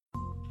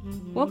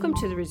Welcome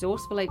to the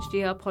Resourceful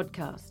HDR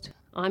podcast.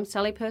 I'm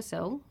Sally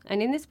Purcell,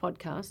 and in this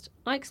podcast,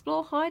 I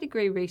explore high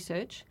degree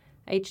research,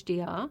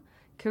 HDR,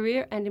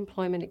 career and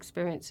employment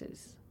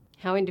experiences,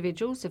 how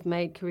individuals have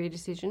made career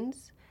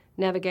decisions,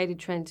 navigated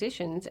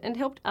transitions, and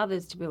helped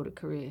others to build a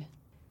career.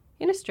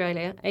 In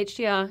Australia,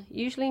 HDR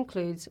usually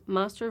includes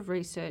Master of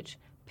Research,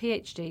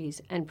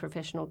 PhDs, and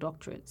professional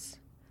doctorates.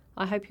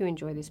 I hope you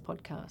enjoy this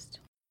podcast.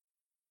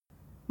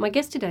 My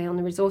guest today on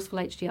the Resourceful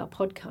HDR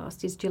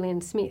podcast is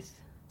Gillian Smith.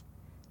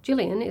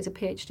 Gillian is a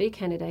PhD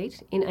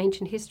candidate in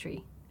ancient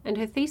history, and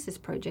her thesis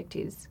project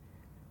is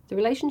The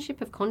Relationship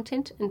of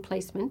Content and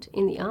Placement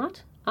in the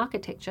Art,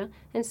 Architecture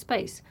and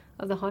Space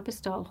of the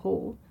Hypostyle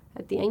Hall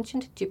at the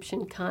Ancient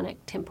Egyptian Karnak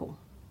Temple.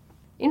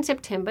 In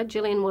September,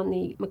 Gillian won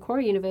the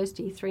Macquarie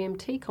University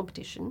 3MT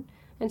competition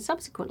and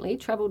subsequently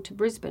travelled to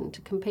Brisbane to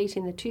compete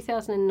in the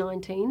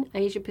 2019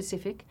 Asia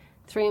Pacific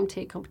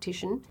 3MT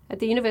competition at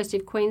the University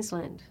of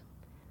Queensland.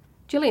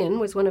 Gillian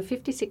was one of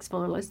 56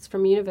 finalists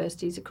from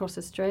universities across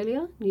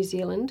Australia, New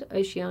Zealand,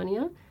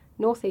 Oceania,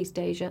 Northeast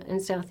Asia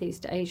and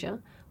Southeast Asia,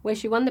 where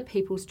she won the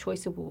People's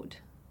Choice Award.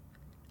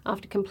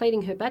 After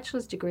completing her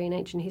bachelor's degree in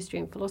ancient history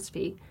and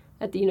philosophy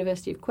at the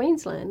University of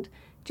Queensland,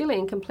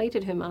 Gillian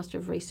completed her Master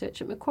of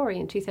Research at Macquarie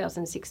in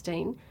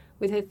 2016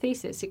 with her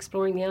thesis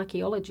exploring the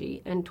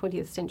archaeology and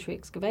 20th century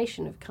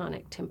excavation of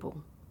Karnak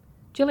Temple.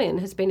 Gillian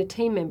has been a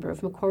team member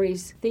of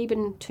Macquarie's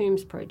Theban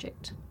Tombs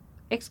project,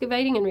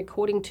 excavating and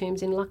recording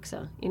tombs in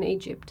Luxor in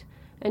Egypt,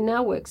 and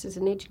now works as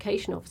an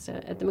education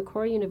officer at the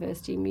Macquarie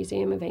University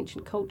Museum of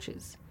Ancient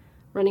Cultures,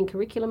 running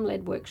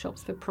curriculum-led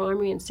workshops for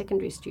primary and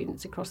secondary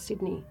students across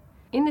Sydney.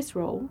 In this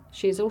role,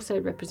 she has also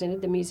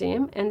represented the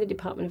museum and the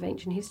Department of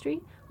Ancient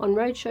History on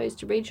roadshows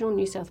to regional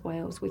New South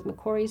Wales with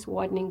Macquarie's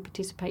Widening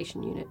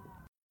Participation Unit.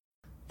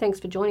 Thanks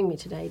for joining me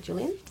today,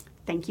 Gillian.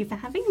 Thank you for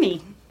having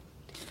me.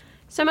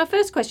 So my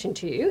first question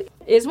to you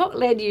is, what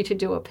led you to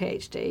do a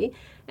PhD,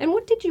 and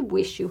what did you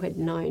wish you had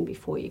known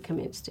before you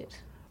commenced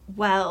it?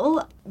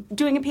 Well,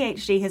 doing a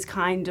PhD has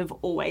kind of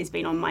always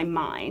been on my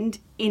mind,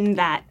 in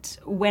that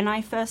when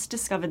I first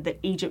discovered that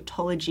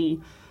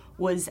Egyptology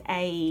was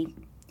a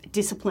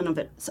discipline of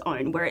its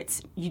own, where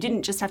you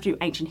didn't just have to do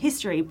ancient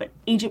history, but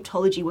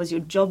Egyptology was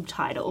your job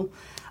title.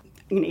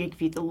 I'm going to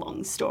give you the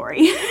long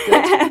story.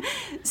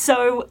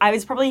 So I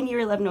was probably in year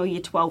 11 or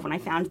year 12 when I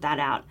found that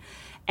out.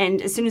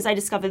 And as soon as I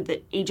discovered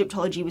that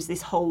Egyptology was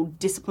this whole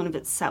discipline of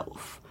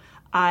itself,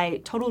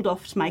 I toddled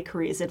off to my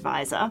careers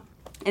advisor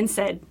and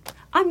said,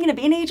 I'm going to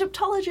be an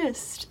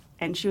Egyptologist.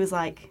 And she was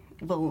like,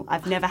 well,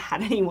 I've never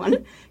had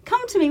anyone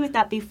come to me with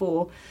that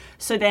before.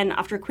 So then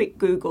after a quick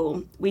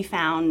Google, we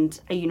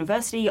found a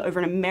university over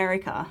in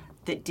America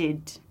that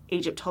did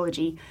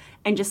Egyptology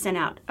and just sent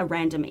out a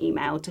random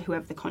email to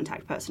whoever the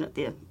contact person at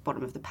the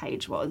bottom of the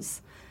page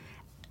was.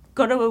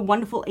 Got a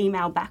wonderful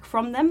email back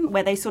from them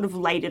where they sort of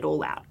laid it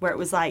all out, where it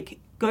was like,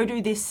 go do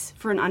this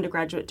for an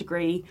undergraduate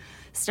degree,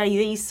 study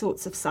these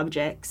sorts of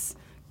subjects,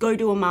 go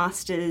do a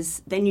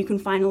master's, then you can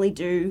finally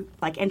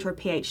enter a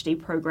PhD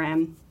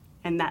program,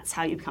 and that's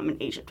how you become an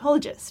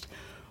Egyptologist.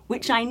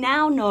 Which I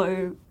now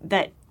know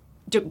that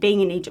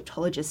being an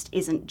Egyptologist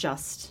isn't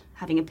just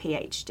having a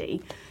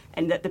PhD,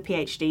 and that the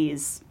PhD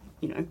is,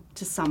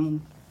 to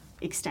some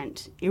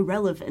extent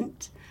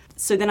irrelevant.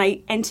 So then I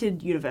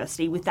entered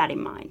university with that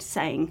in mind,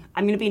 saying,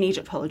 I'm going to be an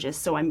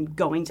Egyptologist, so I'm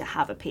going to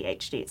have a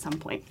PhD at some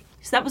point.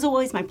 So that was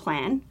always my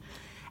plan.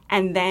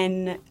 And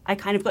then I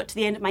kind of got to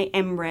the end of my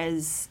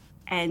MRes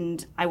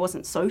and I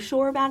wasn't so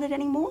sure about it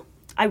anymore.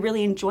 I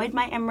really enjoyed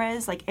my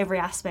MRes, every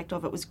aspect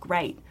of it was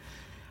great.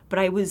 But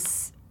I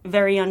was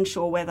very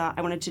unsure whether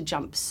I wanted to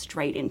jump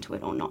straight into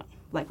it or not.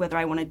 Whether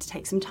I wanted to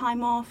take some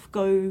time off,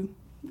 go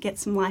get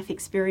some life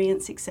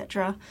experience,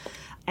 etc.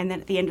 And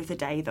then at the end of the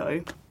day,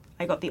 though,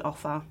 I got the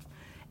offer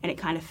and it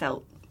kind of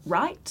felt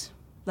right.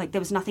 There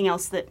was nothing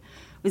else that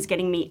was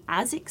getting me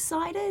as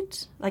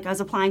excited. I was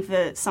applying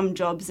for some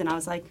jobs and I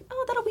was like,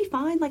 oh, that'll be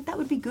fine. That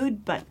would be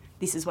good. But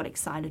this is what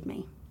excited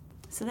me.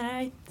 So then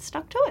I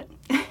stuck to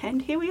it.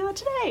 And here we are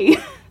today.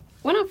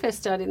 When I first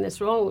started in this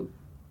role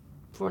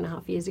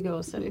 4.5 years ago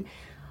or so,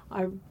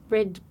 I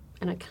read,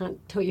 and I can't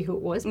tell you who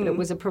it was, but it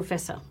was a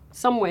professor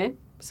somewhere,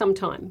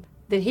 sometime,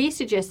 that he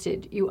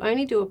suggested you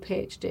only do a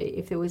PhD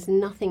if there was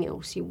nothing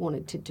else you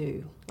wanted to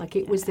do.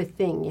 It was the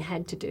thing you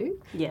had to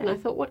do. Yeah. And I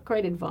thought what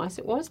great advice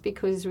it was,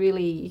 because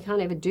really you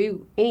can't ever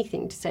do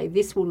anything to say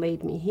this will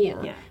lead me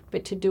here,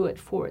 but to do it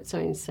for its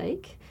own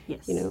sake.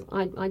 Yes.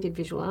 I did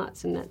visual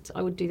arts, and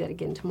I would do that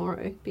again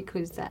tomorrow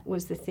because that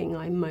was the thing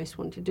I most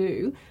wanted to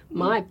do.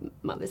 My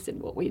mother said,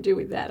 what will you do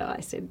with that? I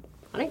said,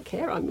 I don't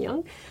care, I'm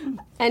young.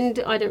 And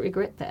I don't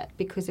regret that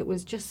because it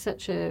was just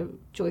such a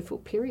joyful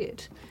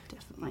period.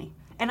 Definitely.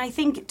 And I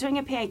think doing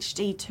a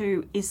PhD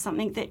too is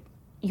something that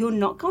you're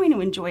not going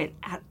to enjoy it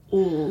at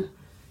all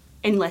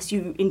unless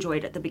you enjoy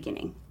it at the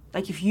beginning.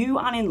 If you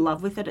aren't in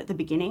love with it at the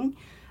beginning,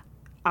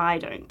 I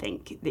don't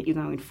think that you're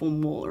going to fall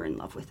more in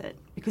love with it,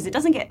 because it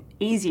doesn't get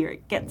easier,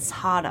 it gets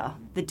harder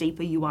the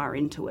deeper you are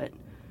into it.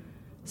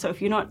 So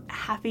if you're not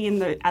happy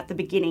at the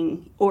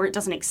beginning, or it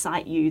doesn't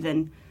excite you,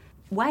 then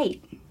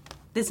wait.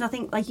 there's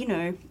nothing, like,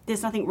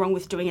 there's nothing wrong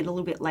with doing it a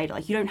little bit later.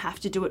 Like, you don't have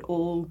to do it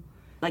all.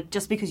 Like,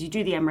 just because you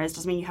do the MRes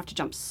doesn't mean you have to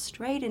jump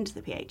straight into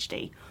the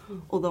PhD.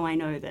 Although I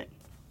know that...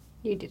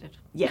 You did it.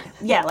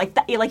 Yeah, like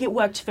that, like it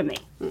worked for me.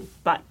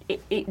 But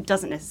it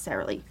doesn't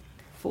necessarily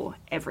for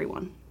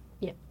everyone.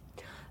 Yeah.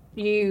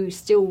 You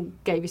still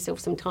gave yourself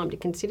some time to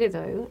consider,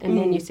 though, and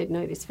then you said,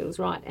 no, this feels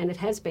right. And it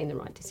has been the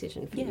right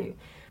decision for you.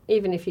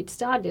 Even if you'd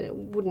started it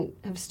wouldn't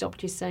have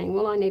stopped you saying,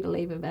 well, I need a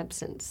leave of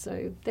absence.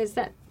 So there's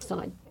that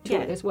side to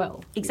it as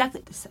well.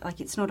 Exactly.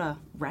 Like, it's not a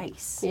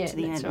race to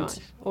the end. Right.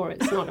 Or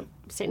it's not a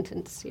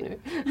sentence,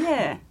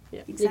 Yeah,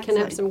 exactly. You can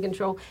have some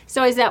control.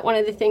 So is that one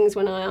of the things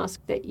when I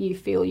ask that you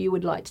feel you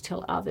would like to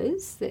tell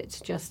others, that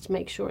just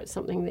make sure it's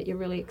something that you're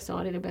really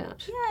excited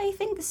about? Yeah, I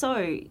think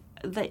so,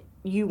 that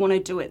you want to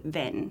do it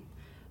then.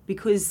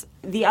 Because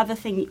the other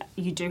thing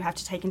you do have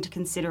to take into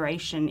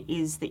consideration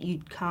is that you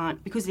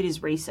can't, because it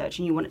is research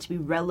and you want it to be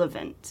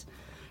relevant,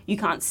 you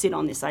can't sit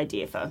on this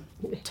idea for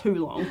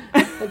too long.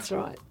 That's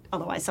right.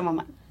 Otherwise someone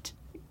might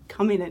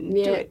come in and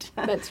do it.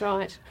 That's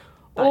right.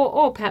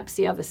 Or perhaps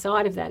the other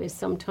side of that is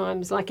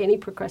sometimes, like any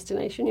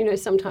procrastination,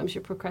 sometimes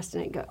you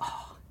procrastinate and go,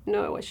 oh,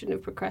 no, I shouldn't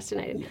have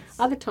procrastinated. Yes.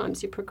 Other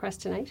times you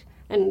procrastinate,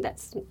 and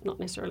that's not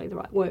necessarily the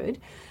right word.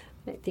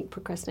 I think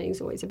procrastinating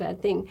is always a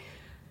bad thing.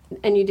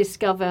 And you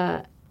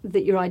discover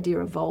that your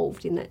idea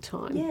evolved in that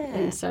time. Yeah.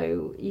 And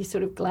so you're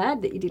sort of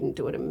glad that you didn't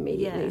do it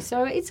immediately. Yeah.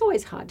 So it's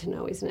always hard to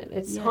know, isn't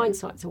it?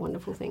 Hindsight's a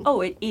wonderful thing.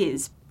 Oh, it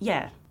is.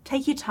 Yeah.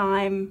 Take your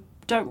time.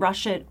 Don't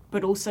rush it,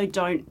 but also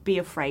don't be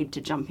afraid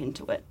to jump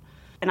into it.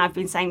 And I've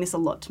been saying this a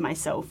lot to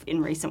myself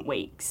in recent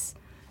weeks.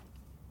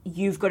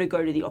 You've got to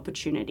go to the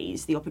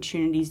opportunities. The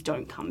opportunities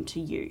don't come to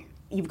you.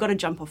 You've got to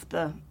jump off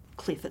the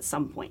cliff at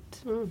some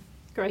point.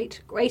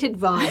 Great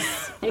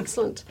advice.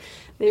 Excellent.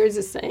 There is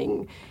a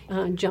saying,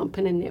 jump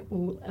and a net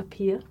will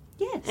appear.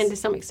 Yes. And to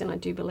some extent I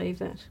do believe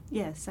that.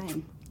 Yeah,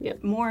 same.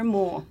 Yep. More and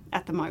more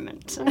at the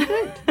moment. Oh,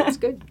 good. That's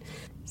good.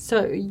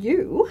 So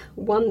you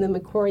won the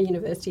Macquarie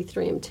University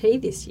 3MT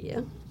this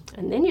year,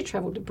 and then you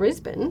travelled to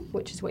Brisbane,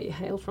 which is where you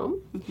hail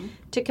from,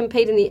 to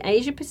compete in the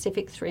Asia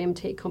Pacific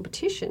 3MT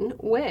competition,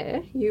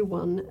 where you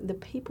won the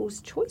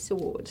People's Choice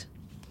Award.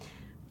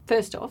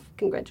 First off,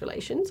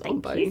 congratulations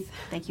on both.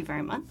 Thank you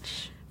very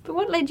much. But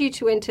what led you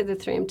to enter the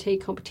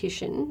 3MT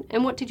competition,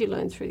 and what did you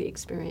learn through the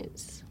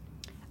experience?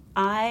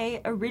 I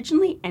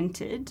originally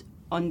entered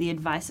on the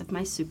advice of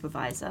my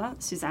supervisor,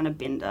 Susanna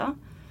Binder.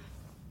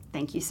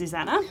 Thank you,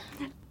 Susanna.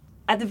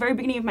 At the very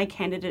beginning of my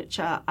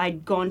candidature,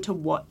 I'd gone to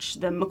watch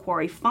the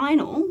Macquarie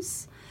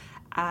finals,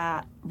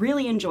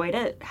 really enjoyed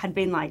it, had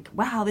been like,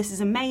 wow, this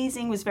is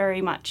amazing, was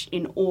very much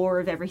in awe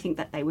of everything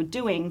that they were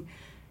doing.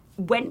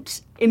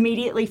 Went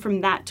immediately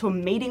from that to a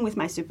meeting with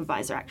my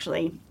supervisor,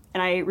 actually.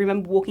 And I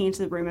remember walking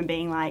into the room and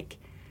being like,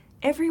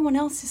 everyone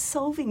else is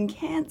solving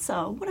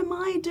cancer. What am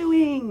I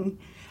doing?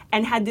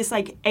 And had this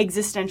like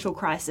existential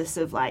crisis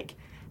of like,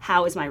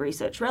 how is my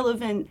research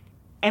relevant?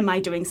 Am I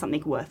doing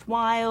something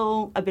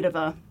worthwhile? A bit of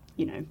a,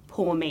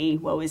 poor me,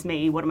 woe is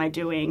me. What am I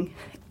doing?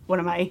 What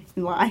am I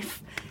in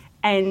life?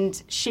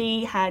 And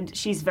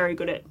she's very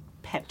good at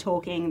pep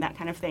talking, that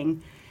kind of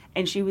thing.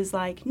 And she was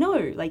like,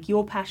 no, like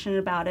you're passionate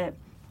about it.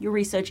 Your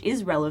research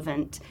is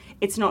relevant.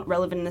 It's not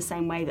relevant in the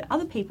same way that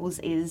other people's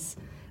is,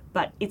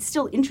 but it's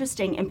still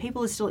interesting and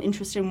people are still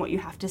interested in what you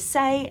have to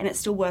say and it's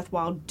still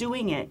worthwhile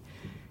doing it.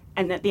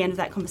 And at the end of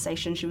that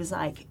conversation, she was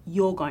like,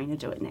 you're going to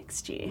do it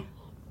next year.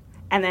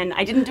 And then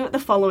I didn't do it the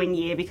following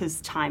year because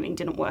timing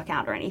didn't work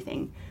out or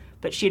anything.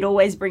 But she'd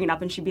always bring it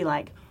up and she'd be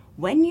like,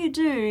 when you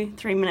do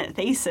 3-minute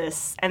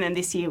thesis, and then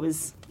this year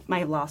was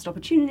my last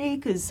opportunity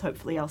because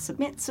hopefully I'll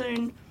submit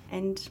soon.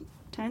 And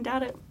turned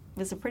out it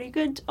was a pretty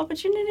good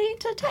opportunity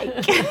to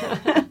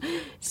take.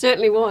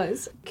 Certainly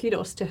was.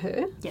 Kudos to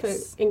her for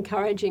Yes.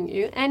 encouraging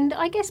you. And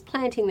I guess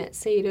planting that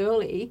seed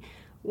early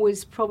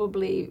was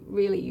probably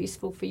really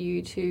useful for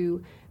you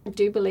to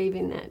do believe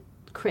in that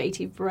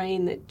creative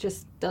brain that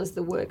just does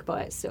the work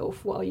by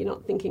itself while you're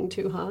not thinking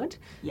too hard.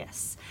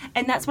 Yes.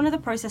 And that's one of the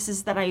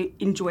processes that I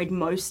enjoyed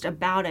most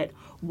about it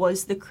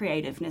was the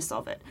creativeness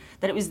of it.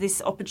 That it was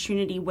this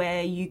opportunity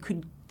where you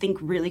could think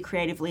really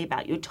creatively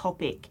about your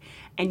topic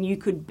and you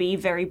could be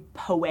very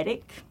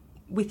poetic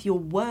with your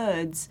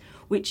words,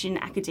 which in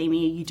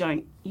academia you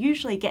don't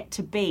usually get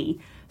to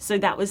be. So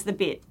that was the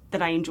bit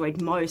that I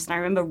enjoyed most. And I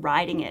remember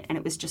writing it and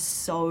it was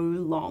just so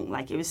long.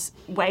 Like it was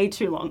way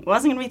too long. It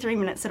wasn't going to be 3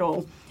 minutes at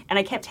all. And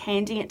I kept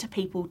handing it to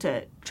people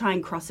to try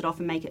and cross it off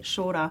and make it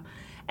shorter.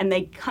 And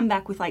they'd come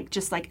back with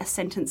just a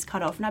sentence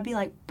cut off. And I'd be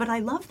like, but I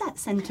love that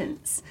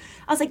sentence.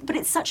 I was like, but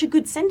it's such a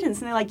good sentence.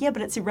 And they're like, yeah,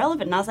 but it's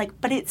irrelevant. And I was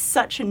like, but it's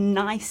such a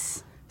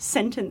nice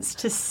sentence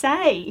to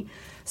say.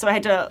 So I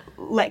had to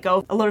let go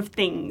of a lot of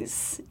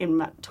things in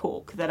that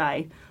talk that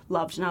I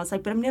loved. And I was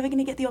like, but I'm never going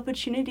to get the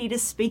opportunity to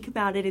speak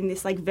about it in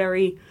this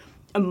very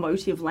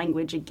emotive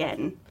language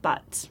again.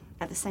 But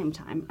at the same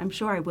time, I'm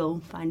sure I will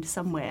find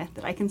somewhere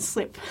that I can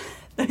slip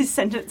those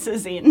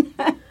sentences in.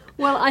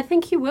 Well, I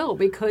think you will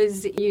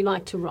because you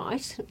like to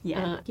write.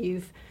 Yeah.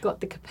 You've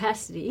got the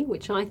capacity,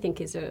 which I think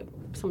is a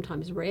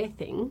sometimes rare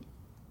thing,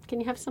 Can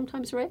you have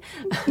sometimes rare?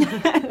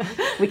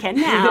 We can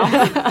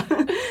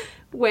now.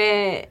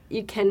 Where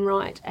you can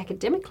write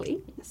academically,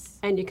 Yes.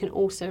 and you can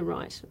also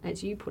write,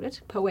 as you put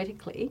it,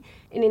 poetically,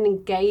 in an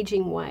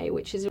engaging way,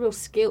 which is a real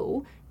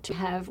skill to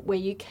have, where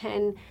you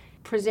can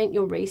present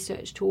your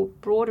research to a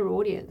broader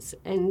audience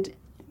and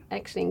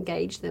actually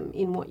engage them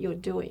in what you're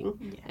doing.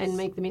 Yes. And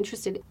make them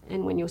interested.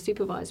 And when your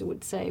supervisor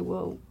would say,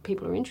 well,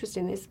 people are interested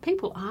in this,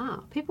 people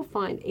are. People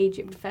find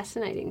Egypt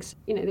fascinating.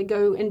 You know, they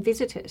go and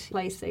visit it, a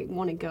place they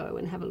want to go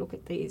and have a look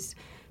at these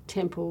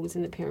temples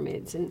and the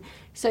pyramids. And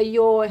so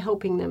you're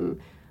helping them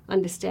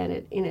understand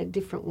it in a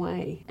different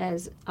way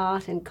as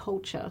art and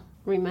culture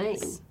remain.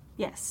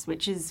 Yes,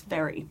 which is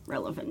very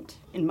relevant,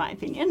 in my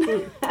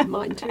opinion.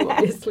 Mine too,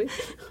 obviously.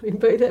 We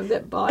both have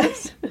that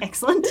bias.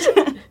 Excellent.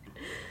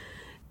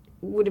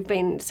 Would have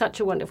been such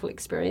a wonderful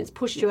experience,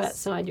 pushed you Yes.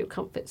 outside your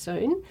comfort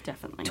zone.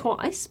 Definitely.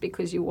 Twice,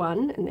 because you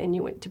won and then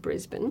you went to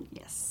Brisbane.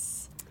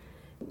 Yes.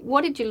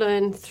 What did you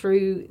learn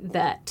through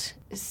that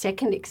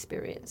second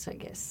experience, I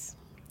guess?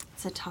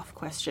 It's a tough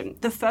question.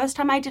 The first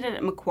time I did it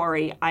at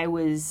Macquarie, I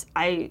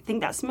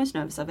think that's the most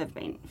nervous I've ever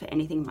been for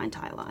anything in my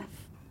entire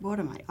life. What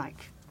am I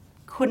like?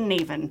 Couldn't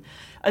even.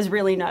 I was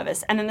really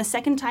nervous. And then the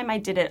second time I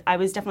did it, I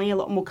was definitely a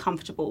lot more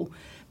comfortable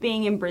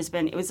being in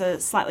Brisbane. It was a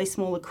slightly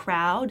smaller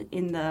crowd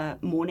in the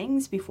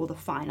mornings before the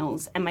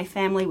finals, and my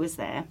family was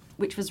there,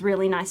 which was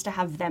really nice to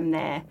have them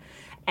there.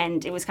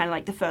 And it was kind of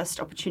like the first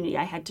opportunity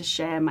I had to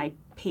share my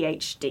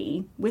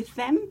PhD with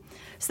them.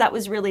 So that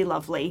was really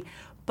lovely.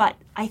 But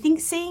I think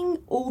seeing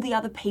all the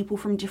other people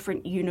from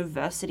different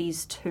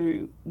universities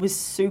too was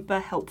super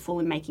helpful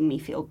in making me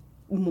feel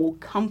more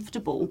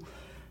comfortable,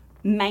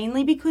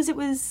 mainly because it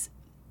was,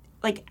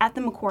 like, at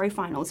the Macquarie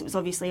finals, it was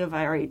obviously a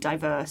very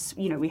diverse,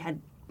 you know, we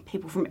had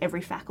people from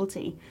every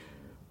faculty.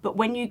 But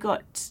when you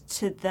got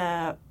to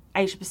the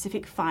Asia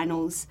Pacific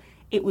finals,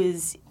 it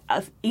was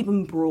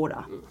even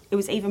broader. It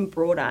was even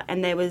broader,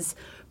 and there was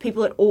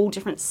people at all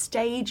different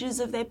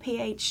stages of their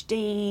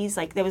PhDs.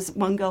 Like, there was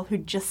one girl who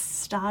just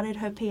started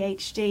her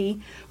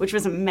PhD, which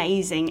was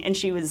amazing, and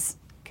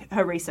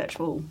her research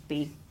will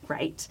be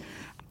great.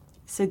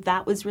 So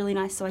that was really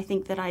nice. So I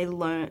think that I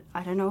learned,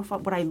 I don't know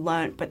what I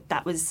learned, but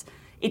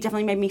it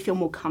definitely made me feel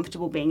more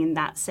comfortable being in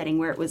that setting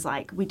where it was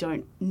like, we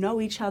don't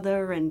know each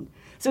other. And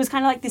so it was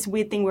kind of like this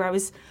weird thing where I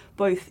was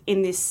both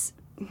in this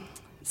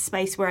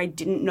space where I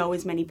didn't know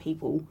as many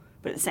people,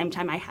 but at the same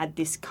time I had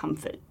this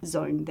comfort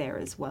zone there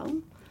as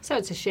well. So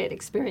it's a shared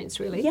experience,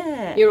 really.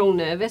 Yeah. You're all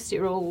nervous.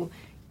 You're all,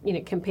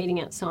 competing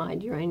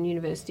outside your own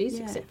universities,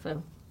 Yeah. except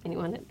for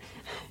anyone at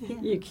Yeah.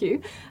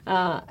 UQ.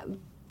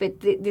 But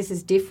this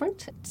is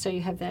different. So you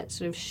have that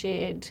sort of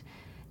shared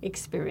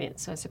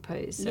experience, I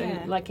suppose. So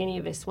Yeah. like any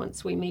of us,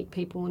 once we meet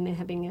people and they're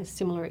having a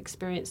similar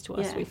experience to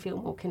us, Yeah. we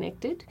feel more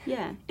connected.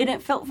 Yeah, and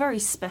it felt very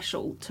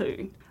special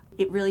too.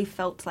 It really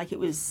felt like it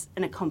was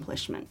an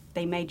accomplishment.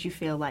 They made you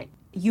feel like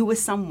you were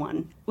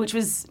someone, which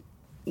was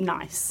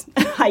nice,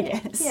 I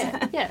guess.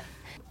 Yeah.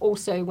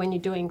 Also, when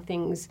you're doing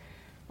things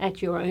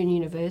at your own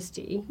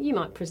university, you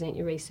might present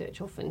your research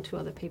often to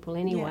other people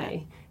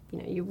anyway.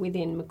 You're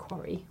within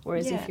Macquarie,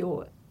 whereas if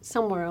you're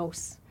somewhere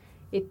else,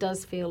 it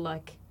does feel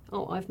like,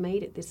 oh, I've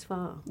made it this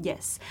far.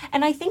 Yes.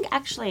 And I think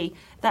actually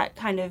that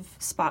kind of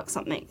sparked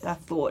something, a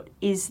thought,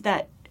 is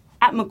that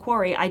at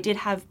Macquarie, I did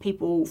have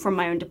people from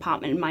my own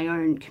department and my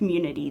own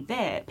community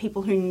there,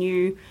 people who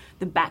knew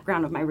the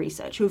background of my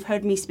research, who have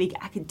heard me speak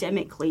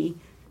academically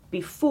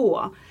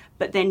before.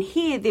 But then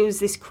here, there was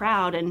this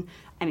crowd, and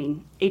I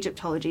mean,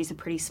 Egyptology is a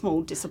pretty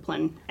small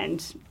discipline,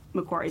 and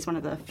Macquarie is one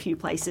of the few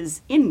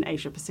places in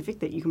Asia Pacific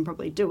that you can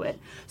probably do it.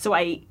 So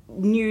I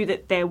knew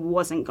that there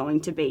wasn't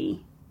going to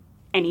be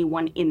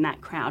anyone in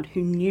that crowd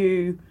who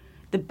knew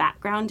the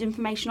background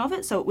information of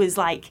it. So it was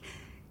like,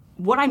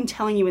 what I'm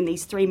telling you in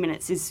these 3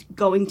 minutes is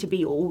going to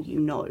be all you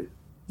know.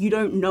 You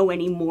don't know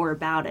any more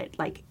about it.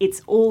 Like,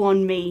 it's all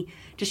on me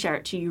to share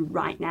it to you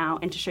right now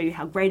and to show you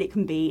how great it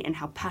can be and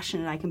how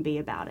passionate I can be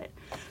about it.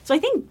 So I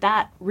think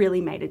that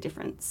really made a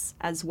difference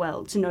as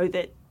well, to know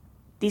that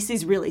this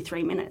is really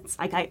 3 minutes.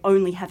 Like, I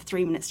only have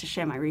 3 minutes to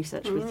share my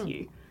research with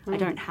you. I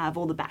don't have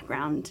all the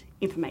background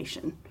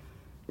information.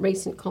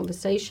 Recent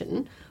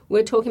conversation,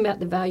 we're talking about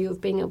the value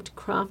of being able to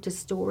craft a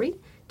story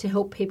to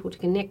help people to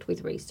connect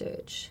with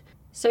research.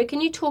 So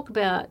can you talk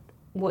about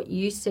what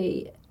you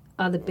see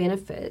are the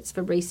benefits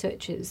for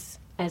researchers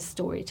as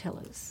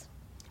storytellers?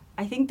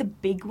 I think the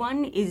big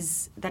one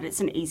is that it's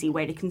an easy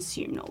way to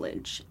consume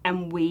knowledge.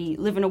 And we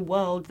live in a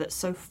world that's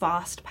so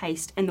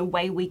fast-paced, and the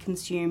way we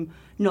consume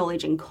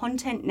knowledge and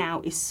content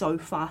now is so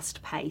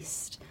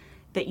fast-paced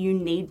that you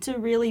need to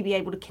really be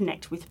able to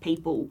connect with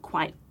people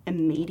quite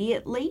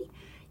immediately.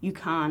 You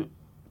can't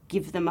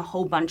give them a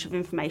whole bunch of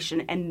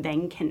information and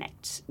then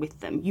connect with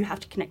them. You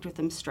have to connect with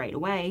them straight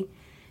away.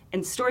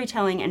 And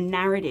storytelling and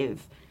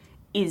narrative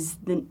is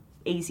the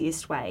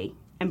easiest way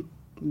and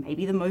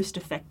maybe the most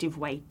effective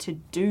way to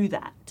do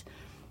that.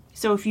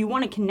 So if you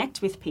want to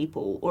connect with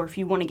people, or if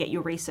you want to get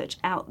your research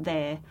out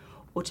there,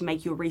 or to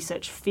make your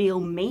research feel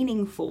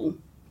meaningful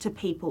to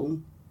people,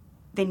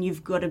 then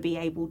you've got to be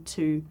able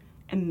to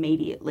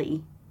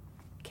immediately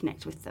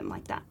connect with them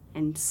like that.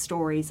 And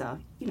stories are,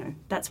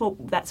 that's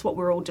what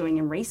we're all doing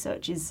in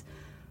research, is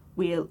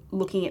we're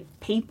looking at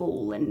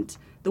people and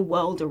the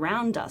world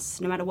around us,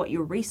 no matter what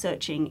you're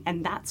researching,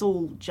 and that's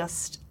all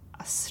just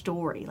a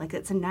story. Like,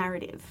 it's a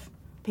narrative.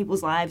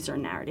 People's lives are a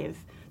narrative.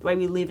 The way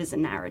we live is a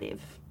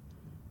narrative.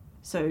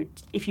 So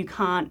if you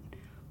can't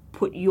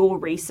put your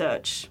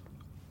research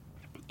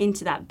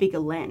into that bigger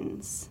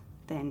lens,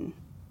 then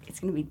it's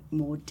going to be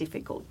more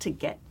difficult to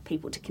get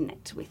people to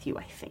connect with you,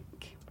 I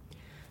think.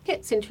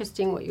 It's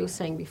interesting what you were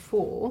saying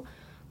before,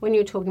 when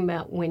you were talking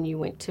about when you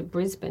went to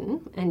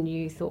Brisbane and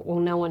you thought, well,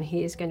 no one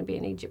here is going to be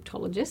an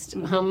Egyptologist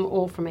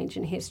or from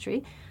ancient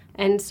history.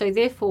 And so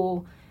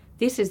therefore,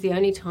 this is the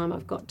only time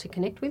I've got to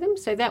connect with them.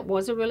 So that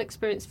was a real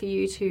experience for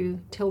you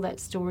to tell that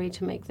story,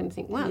 to make them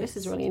think, wow, this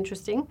is really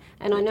interesting.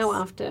 And I know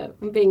after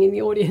being in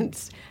the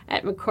audience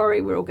at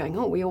Macquarie, we're all going,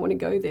 oh, we all want to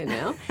go there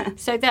now.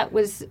 So that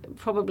was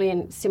probably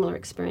a similar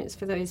experience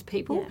for those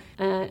people.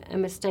 Yeah. A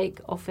mistake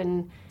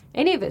often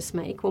any of us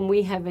make when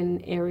we have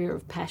an area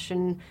of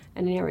passion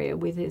and an area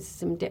where there's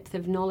some depth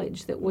of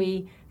knowledge, that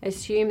we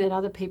assume that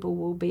other people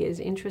will be as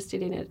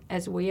interested in it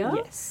as we are.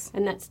 Yes.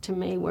 And that's, to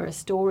me, where a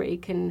story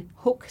can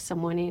hook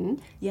someone in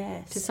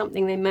to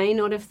something they may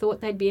not have thought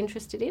they'd be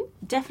interested in.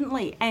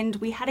 Definitely. And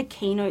we had a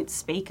keynote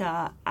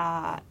speaker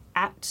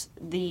at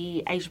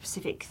the Asia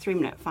Pacific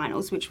 3-minute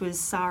finals, which was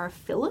Sarah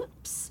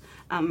Phillips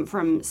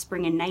from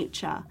Springer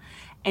Nature.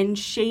 And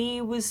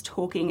she was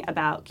talking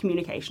about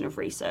communication of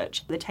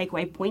research. The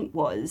takeaway point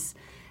was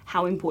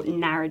how important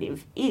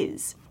narrative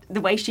is. The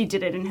way she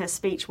did it in her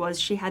speech was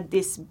she had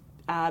this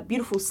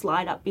beautiful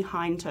slide up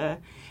behind her,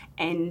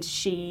 and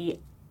she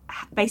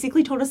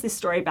basically told us this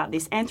story about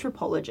this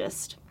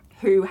anthropologist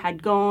who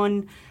had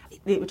gone,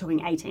 we're talking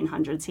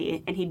 1800s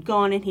here, and he'd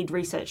gone and he'd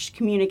researched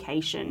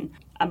communication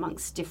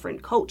amongst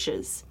different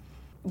cultures.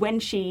 When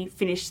she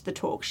finished the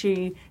talk,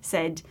 she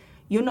said,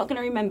 you're not going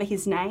to remember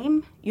his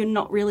name, you're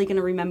not really going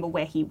to remember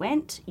where he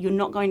went, you're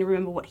not going to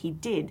remember what he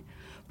did,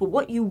 but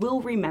what you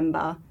will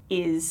remember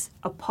is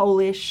a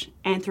Polish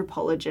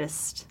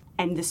anthropologist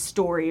and the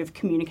story of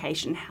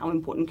communication, how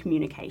important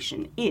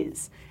communication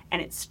is.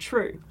 And it's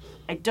true.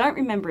 I don't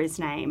remember his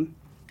name,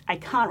 I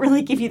can't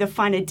really give you the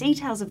finer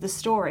details of the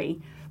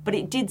story, but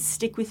it did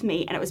stick with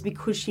me, and it was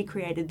because she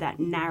created that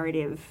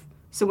narrative.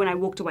 So when I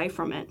walked away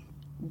from it,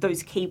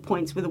 those key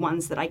points were the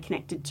ones that I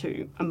connected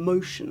to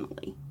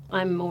emotionally.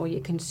 I'm more a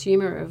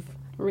consumer of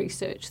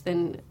research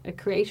than a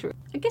creator.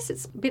 I guess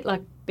it's a bit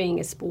like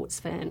being a sports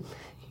fan.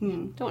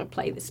 Don't want to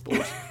play the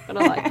sport, but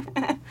I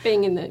like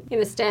being in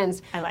the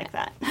stands. I like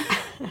that.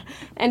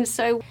 And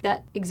so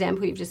that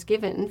example you've just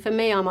given, for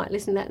me, I might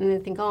listen to that and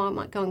then think, oh, I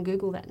might go and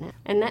Google that now.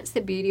 And that's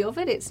the beauty of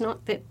it. It's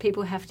not that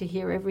people have to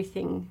hear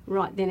everything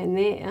right then and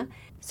there.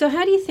 So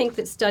how do you think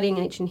that studying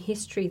ancient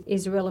history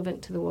is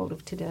relevant to the world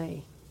of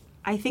today?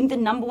 I think the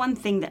number one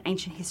thing that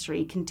ancient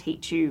history can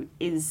teach you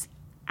is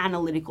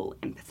analytical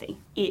empathy.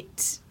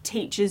 It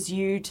teaches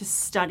you to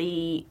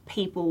study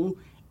people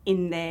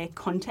in their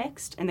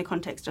context, in the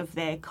context of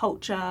their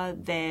culture,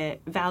 their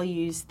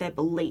values, their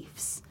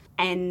beliefs.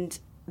 And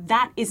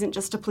that isn't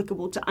just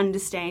applicable to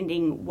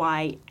understanding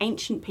why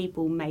ancient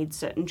people made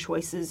certain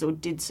choices or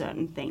did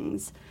certain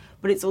things,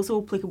 but it's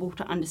also applicable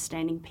to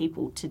understanding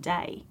people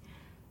today.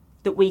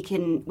 That we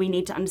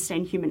need to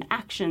understand human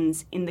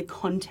actions in the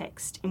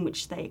context in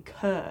which they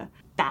occur.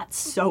 That's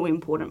so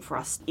important for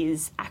us,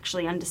 is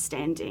actually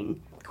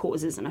understanding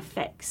causes and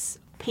effects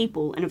of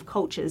people and of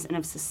cultures and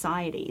of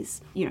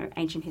societies.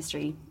 Ancient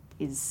history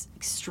is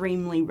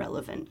extremely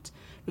relevant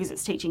because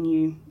it's teaching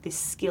you this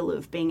skill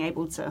of being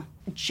able to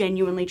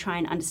genuinely try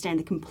and understand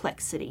the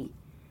complexity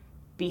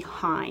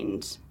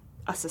behind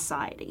a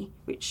society,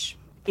 which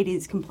it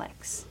is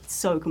complex. It's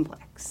so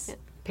complex. Yeah.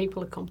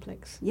 People are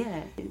complex.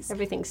 Yeah.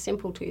 Everything's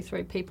simple till you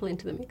throw people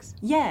into the mix.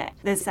 Yeah.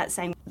 There's that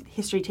saying,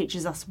 history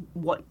teaches us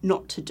what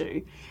not to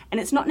do. And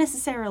it's not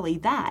necessarily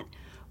that,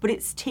 but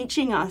it's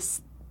teaching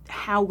us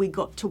how we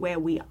got to where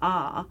we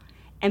are,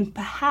 and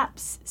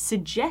perhaps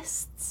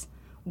suggests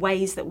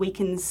ways that we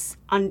can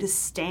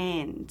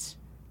understand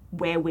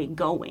where we're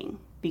going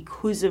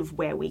because of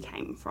where we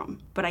came from.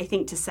 But I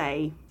think to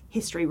say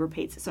history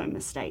repeats its own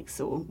mistakes,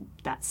 or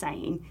that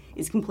saying,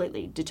 is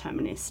completely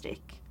deterministic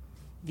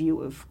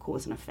view of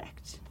cause and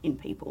effect in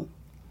people.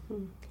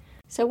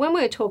 So when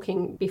we were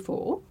talking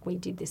before we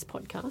did this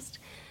podcast,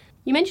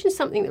 you mentioned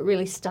something that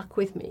really stuck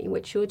with me,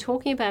 which you were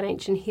talking about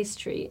ancient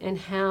history and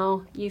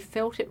how you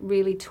felt it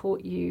really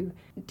taught you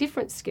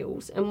different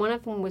skills, and one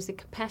of them was the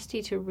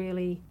capacity to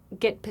really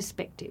get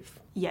perspective.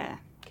 Yeah.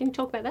 Can you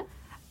talk about that?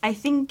 I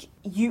think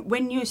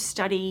when you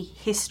study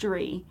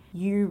history,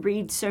 you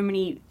read so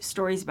many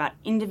stories about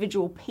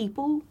individual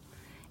people,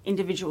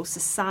 individual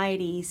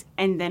societies,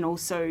 and then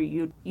also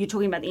you're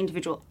talking about the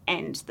individual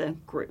and the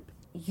group.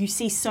 You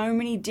see so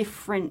many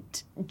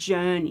different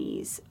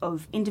journeys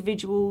of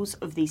individuals,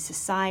 of these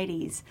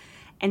societies,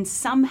 and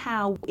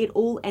somehow it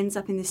all ends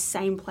up in the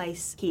same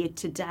place here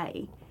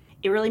today.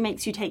 It really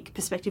makes you take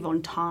perspective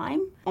on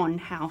time, on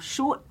how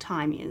short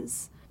time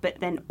is, but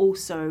then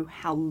also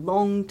how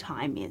long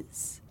time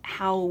is,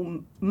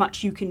 how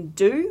much you can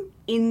do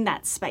in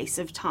that space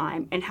of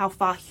time, and how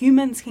far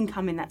humans can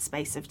come in that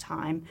space of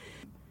time.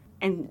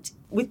 And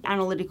with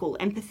analytical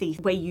empathy,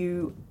 where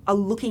you are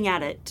looking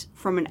at it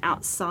from an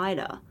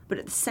outsider, but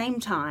at the same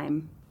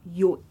time,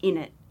 you're in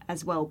it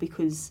as well,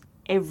 because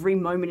every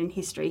moment in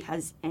history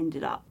has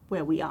ended up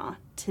where we are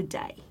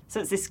today. So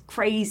it's this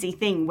crazy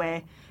thing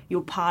where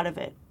you're part of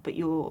it, but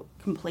you're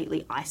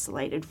completely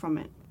isolated from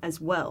it as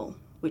well,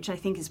 which I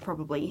think is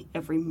probably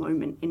every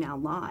moment in our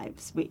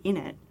lives. We're in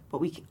it,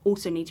 but we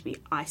also need to be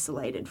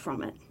isolated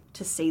from it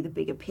to see the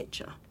bigger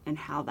picture and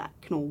how that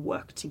can all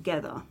work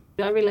together.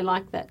 I really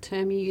like that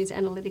term you use,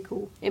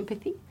 analytical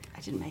empathy.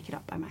 I didn't make it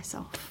up by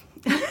myself.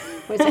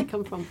 Where's that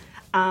come from?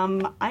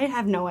 I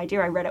have no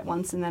idea. I read it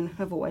once and then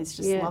have always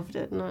just loved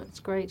it. No, it's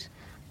great.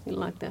 You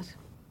like that.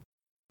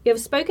 You have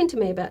spoken to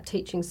me about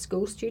teaching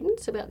school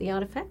students about the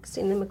artefacts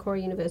in the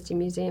Macquarie University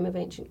Museum of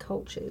Ancient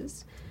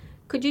Cultures.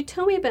 Could you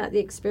tell me about the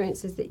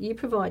experiences that you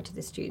provide to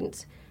the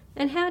students,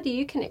 and how do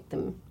you connect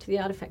them to the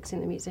artefacts in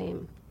the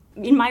museum?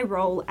 In my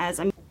role as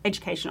an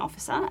education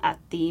officer at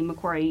the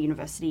Macquarie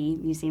University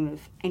Museum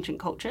of Ancient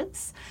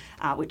Cultures,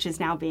 which is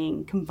now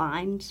being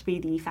combined to be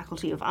the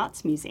Faculty of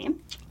Arts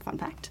Museum, fun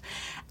fact.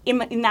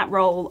 In that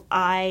role,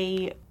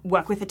 I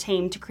work with a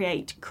team to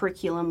create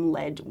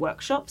curriculum-led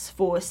workshops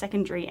for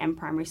secondary and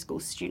primary school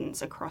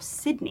students across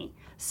Sydney.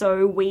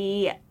 So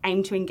we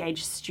aim to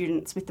engage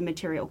students with the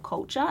material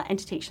culture and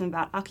to teach them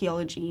about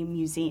archaeology,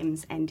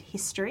 museums and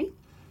history.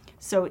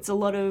 So it's a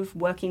lot of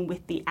working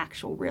with the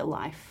actual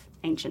real-life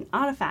ancient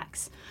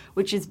artefacts,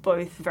 which is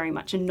both very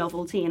much a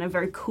novelty and a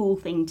very cool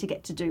thing to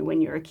get to do when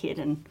you're a kid,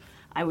 and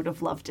I would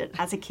have loved it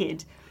as a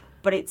kid.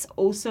 But it's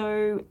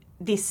also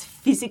this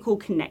physical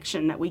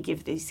connection that we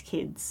give these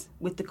kids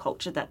with the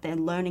culture that they're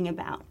learning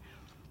about.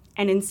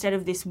 And instead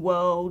of this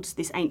world,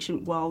 this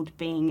ancient world,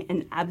 being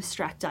an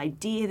abstract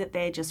idea that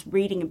they're just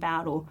reading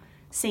about or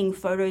seeing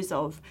photos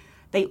of,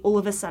 they all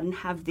of a sudden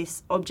have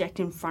this object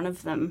in front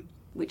of them,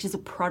 which is a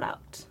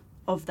product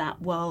of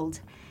that world,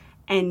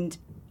 and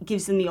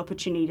gives them the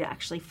opportunity to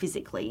actually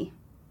physically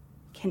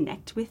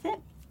connect with it.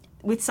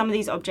 With some of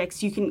these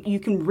objects, you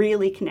can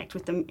really connect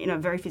with them in a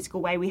very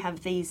physical way. We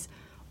have these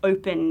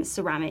open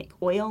ceramic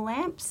oil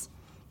lamps,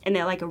 and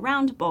they're like a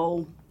round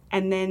bowl,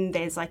 and then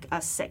there's like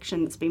a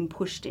section that's been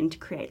pushed in to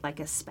create like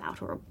a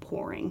spout or a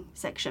pouring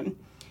section.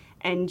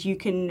 And you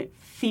can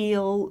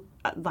feel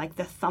like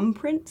the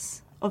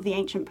thumbprints of the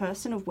ancient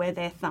person, of where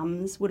their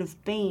thumbs would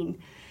have been.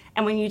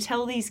 And when you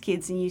tell these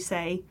kids and you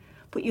say,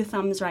 put your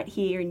thumbs right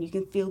here and you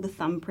can feel the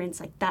thumbprints,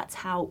 like that's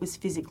how it was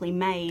physically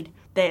made,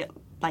 their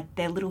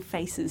little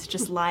faces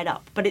just light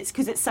up. But it's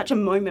because it's such a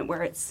moment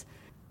where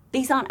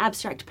these aren't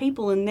abstract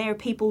people, and they're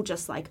people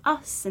just like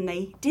us, and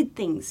they did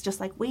things just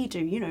like we do.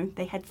 You know,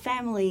 they had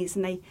families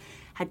and they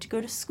had to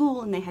go to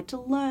school and they had to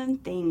learn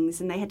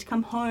things and they had to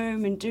come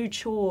home and do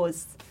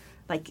chores.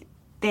 Like,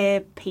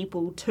 they're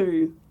people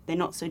too. They're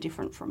not so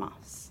different from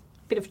us.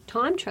 Bit of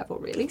time travel,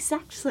 really.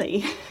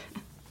 Exactly.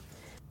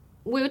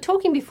 We were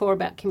talking before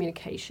about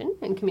communication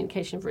and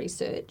communication of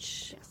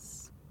research.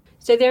 Yes.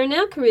 So there are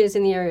now careers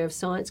in the area of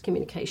science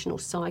communication, or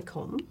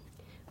SciComm.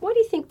 Why do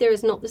you think there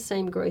is not the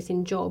same growth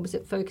in jobs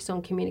that focus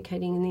on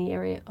communicating in the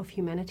area of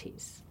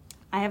humanities?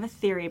 I have a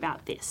theory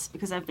about this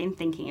because I've been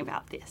thinking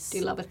about this. Do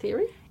you love a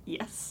theory?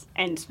 Yes,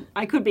 and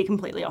I could be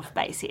completely off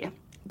base here.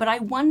 But I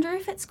wonder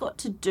if it's got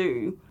to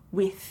do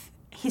with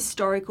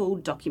historical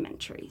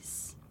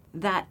documentaries.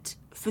 That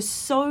for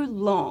so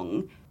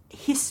long,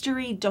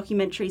 history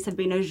documentaries have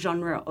been a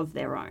genre of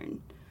their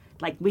own.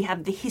 Like, we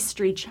have the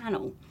History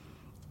Channel.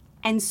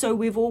 And so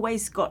we've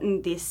always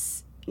gotten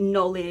this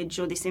knowledge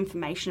or this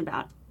information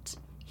about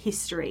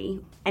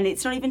history. And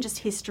it's not even just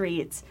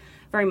history, it's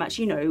very much,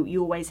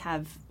 you always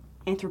have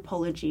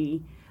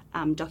anthropology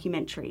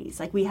documentaries.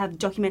 Like, we have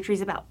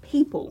documentaries about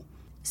people.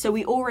 So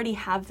we already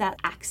have that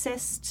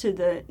access to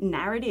the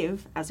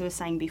narrative, as we were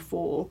saying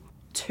before,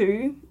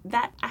 to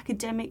that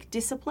academic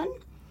discipline.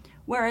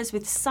 Whereas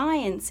with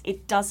science,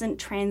 it doesn't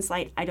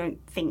translate, I don't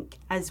think,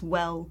 as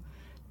well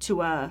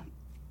to a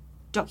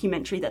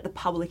documentary that the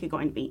public are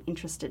going to be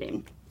interested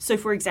in. So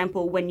for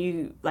example, when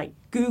you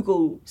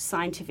Google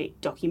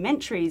scientific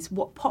documentaries,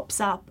 what pops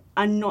up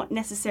are not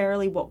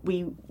necessarily what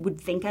we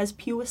would think as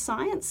pure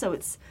science. So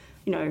it's,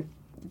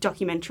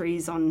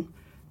 documentaries on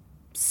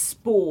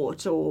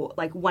sport, or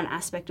one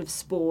aspect of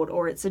sport,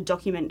 or it's a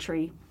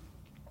documentary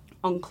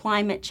on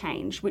climate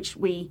change, which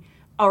we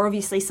are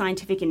obviously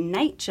scientific in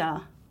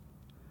nature,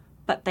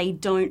 but they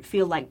don't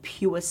feel like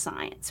pure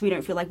science. We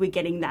don't feel like we're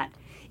getting that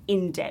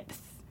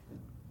in-depth,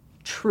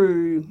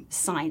 true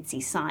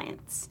sciencey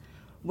science.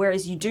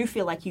 Whereas you do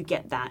feel like you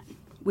get that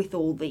with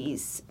all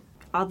these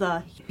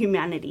other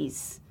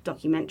humanities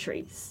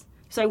documentaries.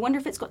 So I wonder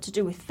if it's got to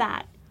do with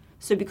that.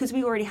 So because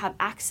we already have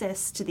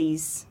access to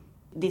this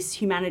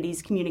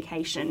humanities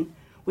communication,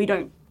 we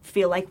don't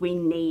feel like we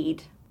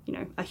need,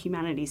 a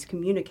humanities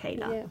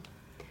communicator.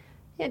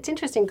 Yeah, it's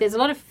interesting. There's a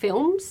lot of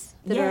films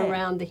that are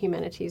around the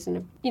humanities,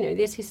 and,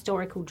 there's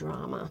historical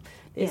drama.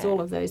 There's all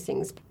of those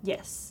things.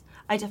 Yes.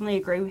 I definitely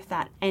agree with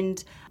that.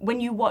 And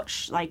when you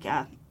watch like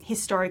a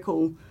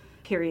historical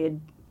period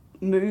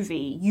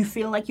movie, you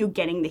feel like you're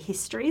getting the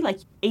history. Like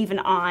even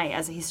I,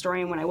 as a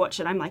historian, when I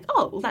watch it, I'm like,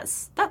 oh, well,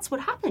 that's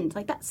what happened.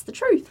 Like that's the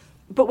truth.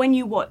 But when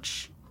you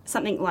watch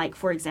something like,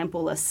 for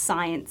example, a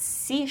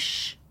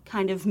science-ish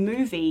kind of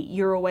movie,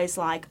 you're always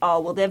like, oh,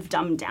 well, they've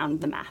dumbed down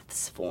the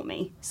maths for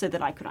me so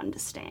that I could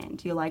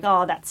understand. You're like,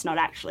 oh, that's not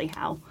actually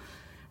how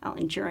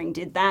Alan Turing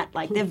did that.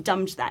 Like they've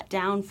dumbed that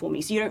down for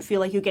me. So you don't feel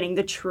like you're getting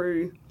the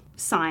true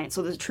science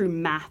or the true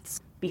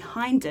maths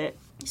behind it.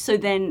 So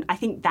then I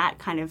think that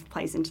kind of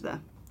plays into the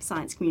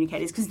science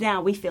communicators, because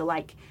now we feel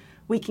like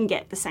we can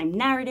get the same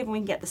narrative and we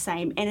can get the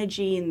same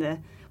energy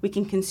and we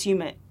can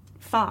consume it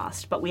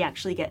fast, but we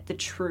actually get the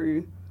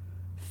true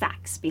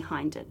facts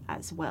behind it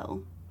as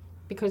well.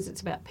 Because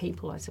it's about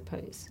people, I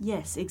suppose.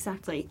 Yes,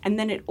 exactly. And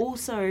then it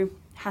also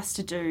has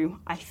to do,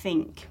 I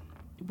think,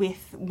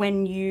 with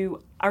when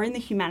you are in the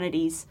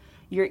humanities,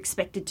 you're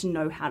expected to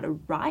know how to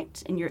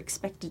write and you're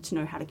expected to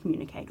know how to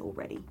communicate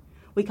already.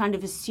 We kind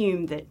of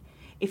assume that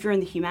if you're in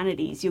the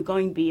humanities, you're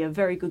going to be a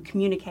very good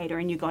communicator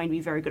and you're going to be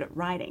very good at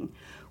writing,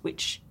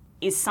 which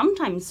is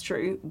sometimes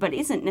true, but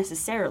isn't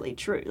necessarily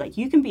true. Like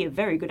you can be a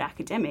very good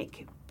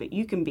academic, but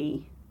you can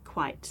be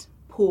quite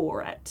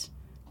poor at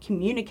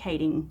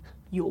communicating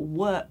your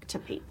work to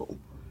people.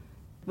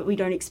 But we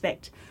don't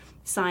expect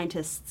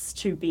scientists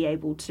to be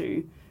able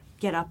to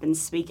get up and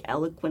speak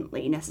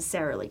eloquently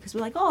necessarily, because we're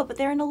like, oh, but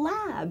they're in a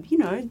lab, you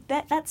know,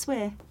 that's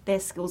where their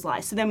skills lie.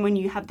 So then when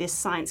you have this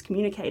science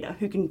communicator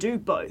who can do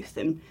both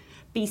and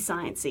be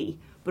sciencey,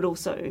 but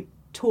also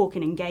talk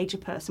and engage a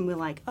person, we're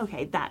like,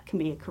 okay, that can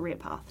be a career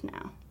path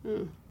now.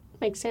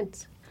 Makes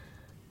sense.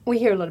 We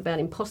hear a lot about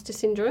imposter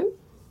syndrome,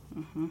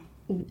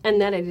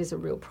 and that it is a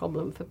real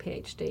problem for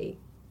PhD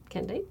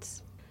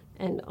candidates,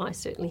 and I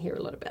certainly hear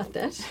a lot about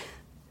that.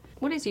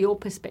 What is your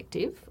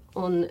perspective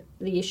on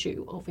the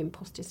issue of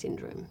imposter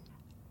syndrome?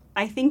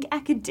 I think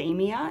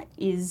academia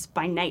is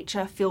by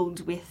nature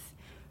filled with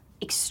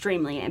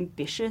extremely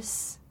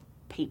ambitious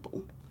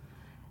people.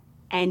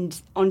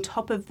 And on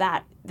top of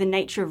that, the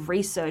nature of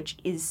research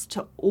is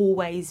to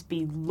always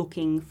be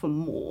looking for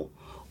more.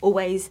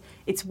 Always,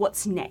 it's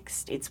what's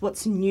next, it's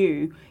what's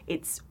new,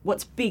 it's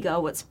what's bigger,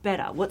 what's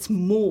better, what's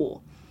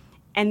more.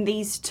 And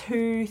these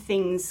two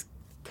things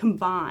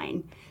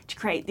combine to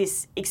create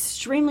this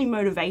extremely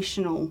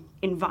motivational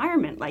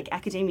environment. Like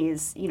academia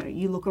is, you know,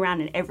 you look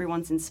around and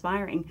everyone's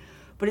inspiring,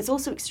 but it's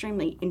also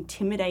extremely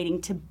intimidating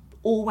to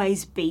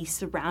always be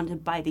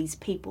surrounded by these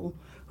people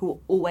who are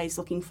always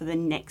looking for the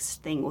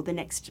next thing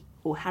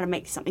or how to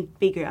make something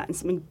bigger and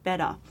something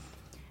better.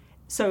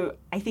 So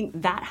I think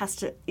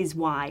that is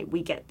why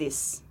we get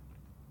this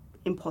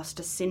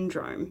imposter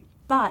syndrome.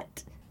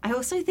 But I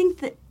also think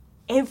that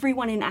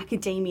everyone in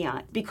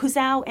academia, because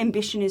our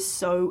ambition is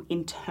so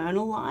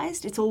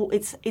internalized,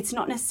 it's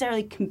not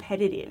necessarily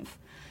competitive.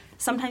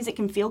 Sometimes it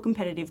can feel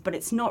competitive, but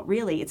it's not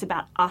really. It's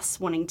about us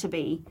wanting to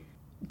be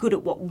good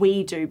at what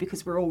we do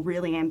because we're all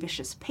really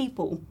ambitious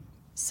people.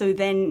 So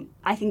then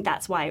I think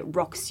that's why it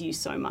rocks you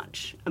so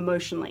much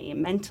emotionally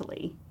and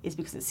mentally, is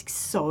because it's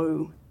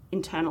so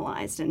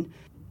internalized. And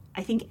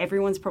I think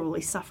everyone's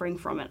probably suffering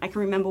from it. I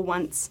can remember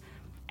once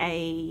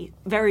a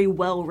very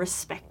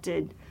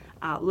well-respected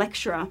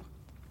lecturer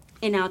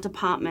in our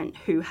department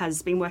who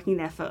has been working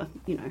there for,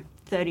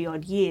 30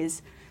 odd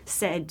years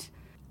said,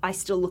 I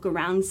still look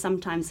around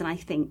sometimes and I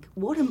think,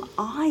 what am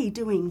I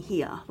doing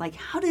here? Like,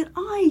 how did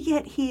I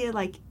get here?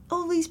 Like,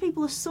 all these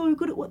people are so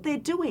good at what they're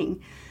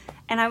doing.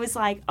 And I was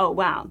like, oh,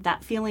 wow,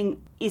 that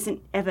feeling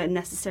isn't ever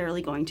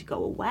necessarily going to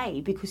go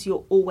away because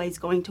you're always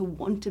going to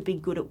want to be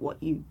good at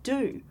what you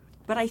do.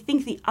 But I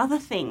think the other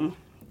thing,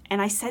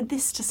 and I said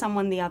this to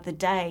someone the other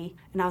day,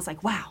 and I was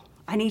like, wow,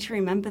 I need to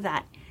remember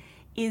that,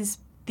 is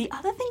the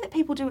other thing that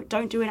people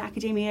don't do in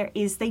academia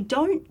is they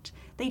don't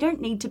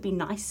need to be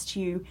nice to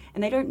you,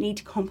 and they don't need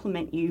to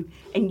compliment you,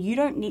 and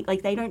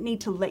they don't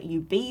need to let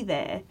you be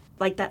there.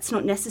 Like, that's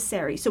not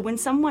necessary. So when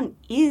someone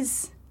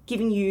is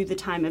giving you the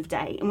time of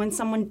day, and when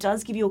someone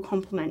does give you a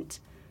compliment,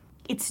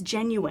 it's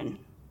genuine.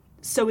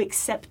 So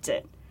accept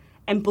it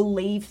and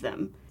believe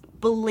them.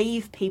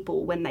 Believe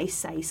people when they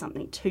say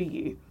something to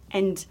you.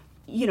 And,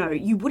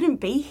 you wouldn't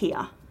be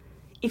here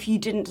if you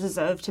didn't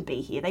deserve to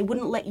be here. They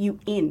wouldn't let you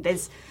in.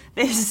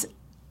 There's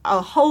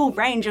a whole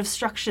range of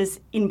structures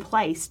in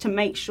place to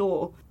make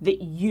sure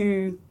that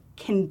you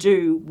can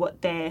do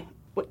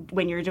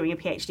when you're doing a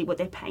PhD, what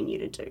they're paying you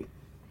to do.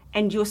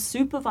 And your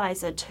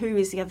supervisor too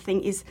is the other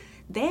thing, is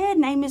their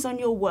name is on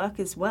your work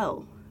as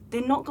well.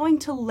 They're not going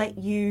to let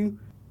you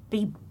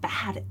be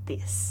bad at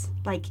this.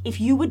 Like,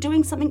 if you were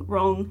doing something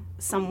wrong,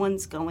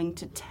 someone's going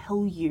to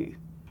tell you.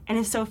 And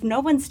if no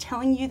one's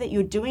telling you that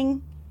you're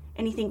doing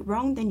anything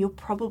wrong, then you're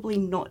probably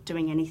not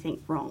doing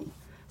anything wrong.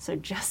 So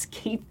just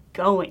keep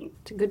going.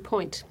 It's a good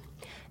point.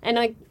 And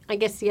I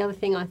guess the other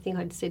thing I think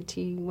I'd said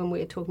to you when we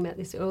were talking about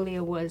this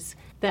earlier was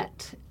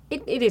that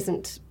it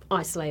isn't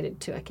isolated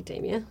to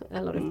academia.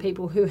 A lot of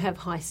people who have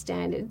high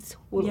standards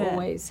will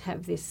always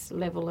have this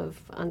level of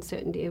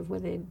uncertainty of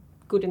whether they're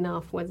good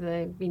enough,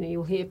 whether,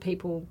 you'll hear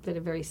people that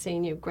are very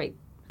senior, great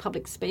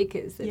public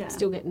speakers that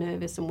still get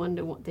nervous and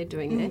wonder what they're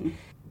doing there.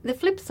 The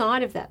flip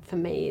side of that for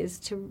me is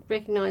to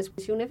recognise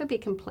you'll never be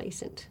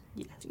complacent.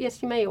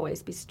 Yes, you may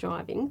always be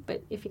striving,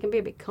 but if you can be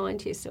a bit kind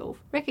to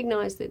yourself,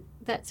 recognise that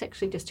that's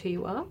actually just who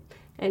you are,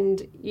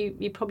 and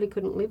you probably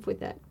couldn't live with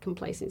that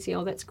complacency.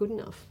 Oh, that's good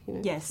enough.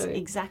 Yes,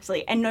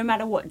 exactly. And no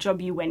matter what job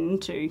you went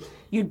into,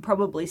 you'd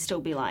probably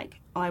still be like,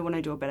 oh, I want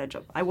to do a better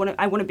job. I want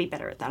to be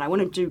better at that. I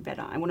want to do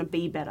better. I want to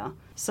be better.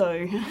 So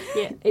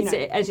yeah, it's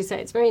as you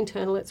say, it's very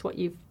internal. It's what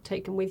you've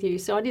taken with you.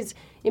 So it is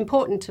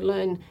important to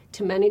learn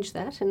to manage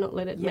that and not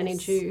let it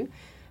manage you.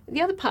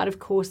 The other part, of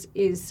course,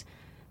 is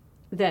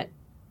that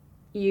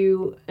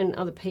you and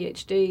other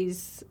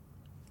PhDs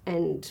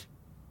and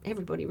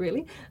everybody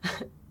really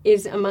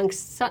is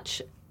amongst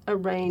such a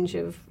range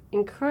of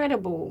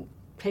incredible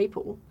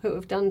people who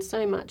have done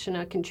so much and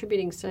are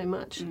contributing so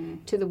much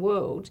to the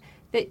world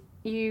that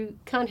you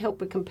can't help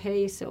but compare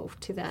yourself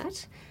to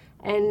that.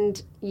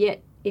 And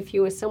yet, if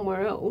you were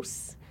somewhere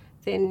else,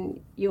 then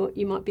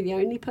you might be the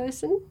only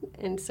person,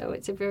 and so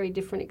it's a very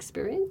different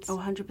experience. Oh,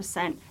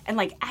 100%.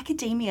 And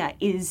academia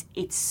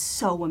it's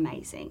so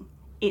amazing.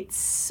 It's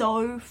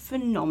so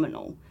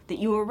phenomenal that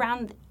you're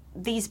around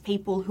these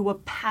people who are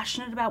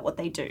passionate about what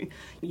they do.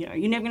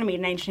 You're never going to meet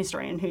an ancient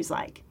historian who's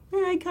like,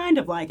 I kind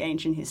of like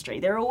ancient history.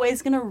 They're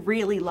always going to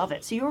really love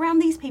it. So you're around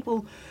these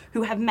people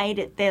who have made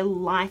it their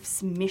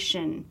life's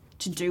mission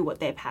to do what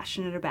they're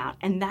passionate about.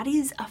 And that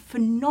is a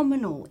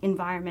phenomenal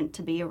environment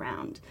to be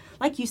around.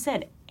 Like you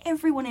said,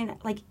 everyone in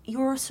it,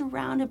 you're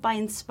surrounded by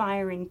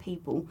inspiring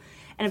people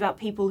and about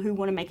people who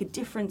want to make a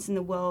difference in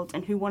the world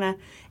and who want to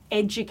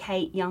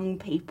educate young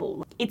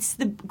people. It's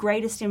the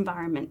greatest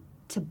environment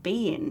to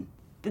be in.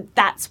 But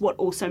that's what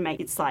also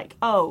makes it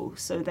oh,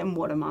 so then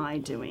what am I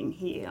doing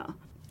here?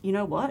 You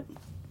know what?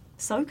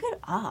 Soak it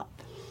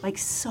up.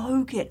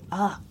 Soak it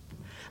up.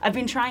 I've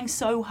been trying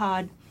so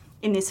hard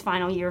in this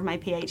final year of my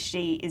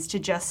PhD is to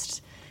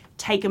just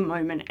take a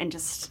moment and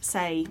just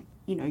say,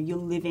 you're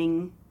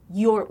living,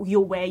 you're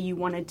where you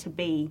wanted to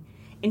be.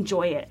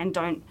 Enjoy it and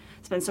don't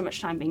spend so much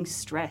time being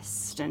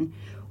stressed and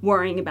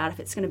worrying about if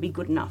it's going to be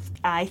good enough.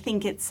 I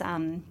think it's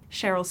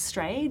Cheryl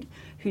Strayed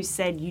who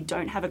said, you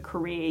don't have a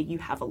career, you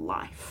have a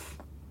life.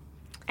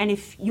 And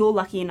if you're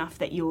lucky enough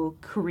that your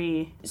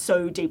career is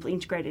so deeply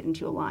integrated into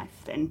your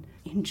life, then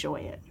enjoy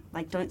it.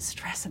 Don't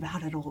stress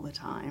about it all the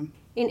time.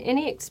 In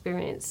any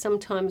experience,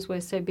 sometimes we're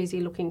so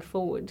busy looking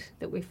forward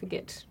that we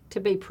forget to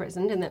be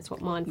present, and that's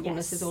what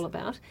mindfulness is all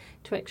about,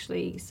 to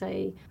actually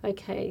say,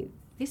 okay,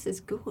 this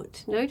is good.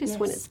 Notice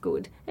when it's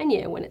good. And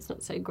when it's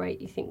not so great,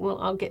 you think, well,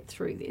 I'll get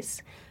through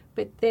this.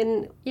 But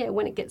then,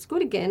 when it gets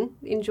good again,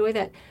 enjoy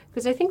that.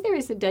 Because I think there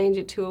is a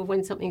danger too of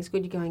when something's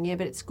good, you're going,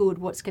 but it's good,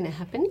 what's going to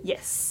happen?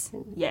 Yes.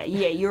 Yeah,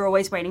 you're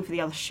always waiting for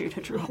the other shoe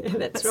to drop.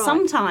 That's right.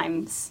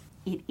 Sometimes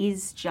it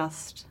is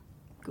just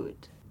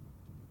good.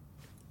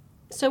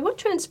 So what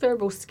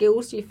transferable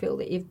skills do you feel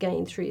that you've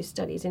gained through your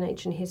studies in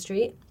ancient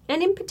history,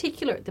 and in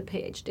particular at the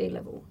PhD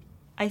level?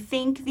 I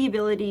think the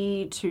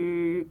ability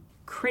to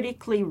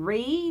critically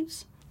read,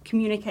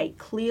 communicate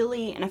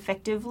clearly and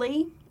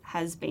effectively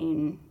has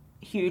been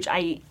huge.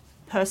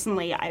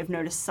 I've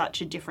noticed such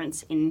a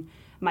difference in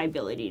my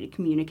ability to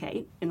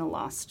communicate in the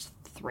last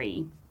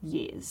 3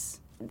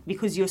 years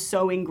because you're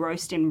so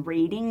engrossed in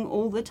reading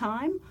all the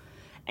time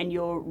and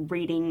you're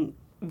reading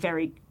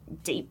very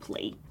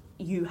deeply.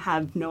 You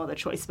have no other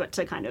choice but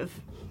to kind of,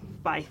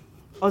 by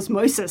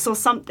osmosis or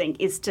something,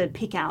 is to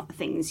pick out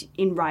things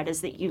in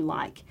writers that you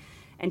like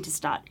and to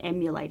start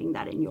emulating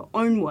that in your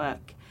own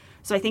work.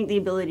 So I think the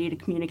ability to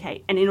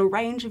communicate, and in a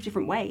range of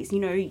different ways,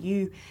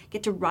 you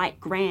get to write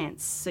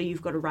grants, so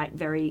you've got to write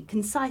very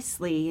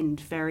concisely and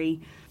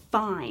very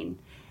fine.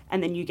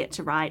 And then you get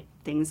to write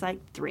things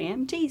like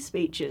 3MT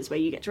speeches, where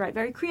you get to write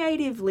very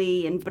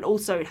creatively, but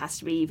also it has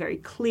to be very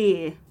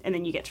clear. And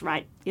then you get to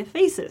write your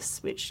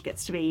thesis, which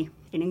gets to be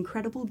in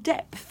incredible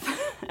depth.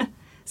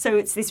 So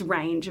it's this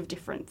range of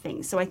different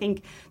things. So I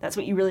think that's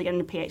what you really get in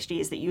a PhD,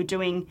 is that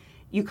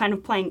you're kind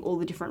of playing all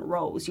the different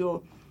roles.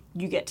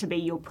 You get to be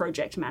your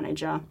project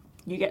manager,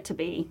 you get to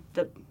be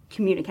the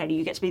communicator,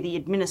 you get to be the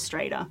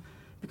administrator,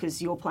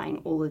 because you're playing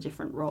all the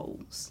different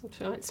roles. That's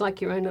right. It's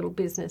like your own little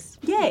business.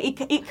 Yeah,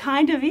 it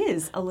kind of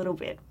is a little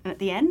bit. And at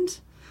the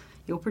end,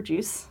 you'll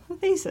produce a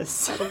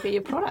thesis. That'll be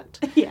your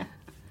product. Yeah.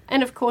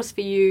 And of course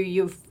for you,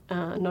 you've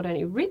not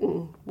only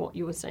written what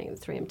you were saying at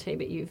 3MT,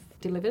 but you've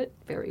delivered it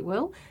very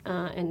well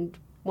and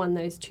won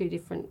those 2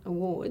 different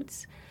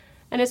awards.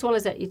 And as well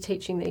as that, you're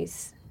teaching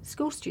these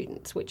school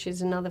students, which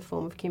is another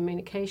form of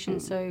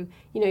communication. So,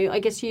 I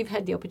guess you've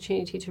had the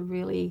opportunity to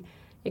really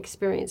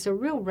experience a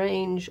real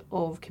range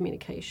of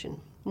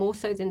communication, more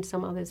so than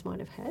some others might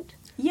have had.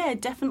 Yeah,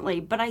 definitely.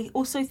 But I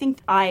also think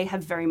I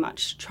have very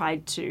much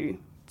tried to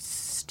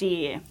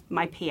steer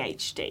my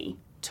PhD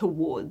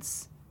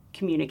towards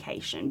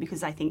communication,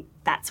 because I think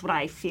that's what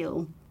I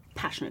feel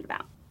passionate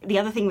about. The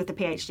other thing with the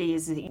PhD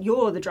is that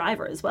you're the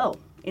driver as well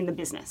in the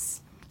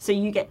business. So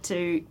you get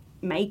to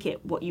make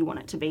it what you want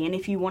it to be. And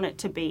if you want it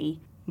to be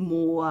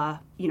more,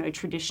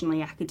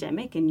 traditionally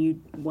academic and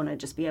you want to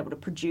just be able to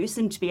produce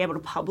and to be able to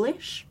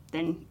publish,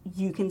 then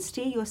you can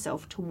steer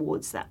yourself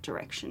towards that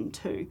direction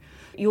too.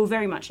 You're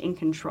very much in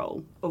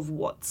control of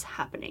what's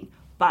happening.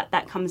 But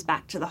that comes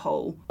back to the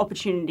whole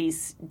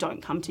opportunities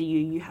don't come to you,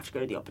 you have to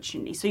go to the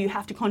opportunity. So you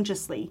have to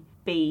consciously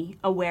be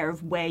aware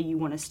of where you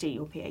want to steer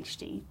your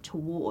PhD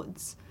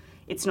towards.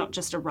 It's not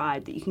just a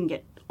ride that you can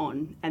get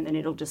on and then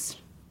it'll just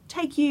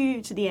take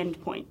you to the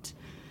end point.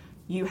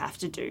 You have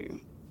to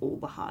do all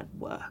the hard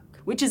work,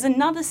 which is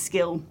another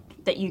skill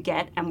that you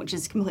get and which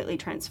is completely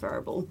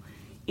transferable,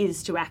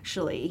 is to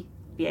actually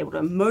be able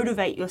to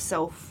motivate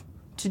yourself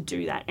to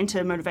do that and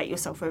to motivate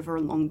yourself over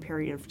a long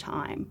period of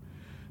time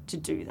to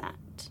do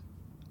that,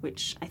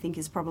 which I think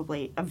is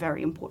probably a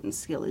very important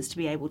skill, is to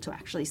be able to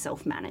actually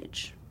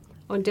self-manage.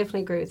 I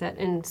definitely agree with that,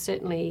 and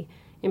certainly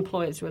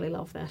employers really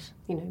love that,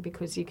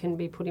 because you can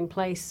be put in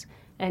place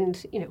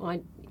and,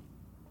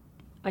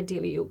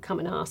 ideally you'll come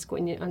and ask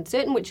when you're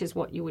uncertain, which is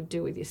what you would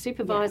do with your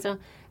supervisor,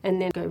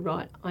 and then go,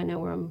 right, I know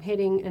where I'm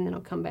heading, and then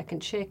I'll come back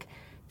and check.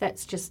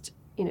 That's just,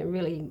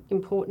 really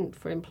important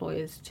for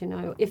employers to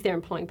know if they're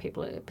employing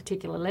people at a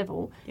particular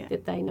level,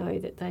 that they know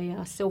that they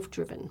are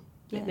self-driven,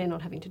 that they're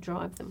not having to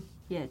drive them.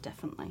 Yeah,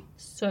 definitely.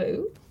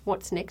 So,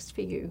 what's next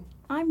for you?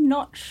 I'm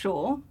not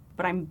sure,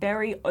 but I'm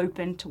very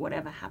open to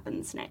whatever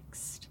happens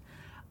next.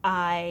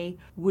 I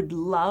would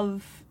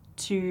love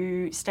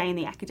to stay in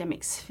the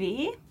academic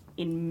sphere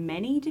in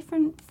many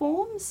different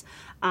forms.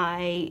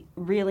 I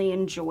really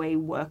enjoy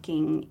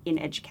working in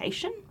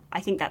education. I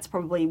think that's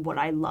probably what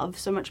I love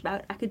so much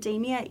about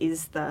academia,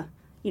 is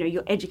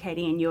you're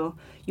educating and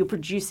you're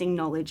producing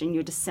knowledge and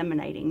you're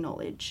disseminating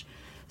knowledge.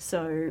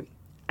 So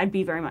I'd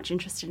be very much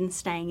interested in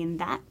staying in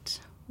that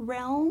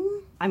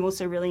realm. I'm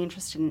also really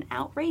interested in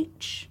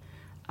outreach.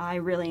 I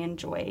really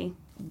enjoy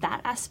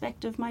that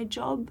aspect of my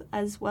job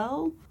as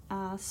well.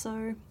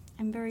 So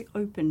I'm very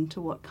open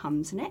to what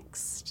comes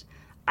next.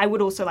 I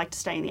would also like to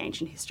stay in the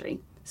ancient history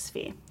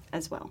sphere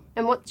as well.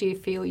 And what do you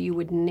feel you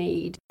would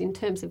need in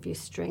terms of your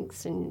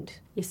strengths and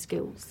your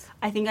skills?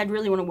 I think I'd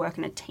really want to work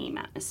in a team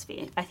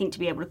atmosphere. I think to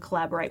be able to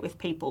collaborate with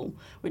people,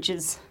 which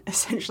is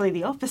essentially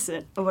the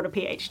opposite of what a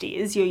PhD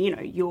is.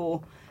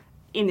 You're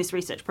in this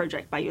research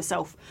project by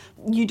yourself.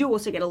 You do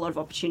also get a lot of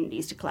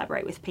opportunities to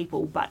collaborate with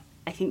people, but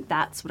I think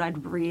that's what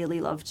I'd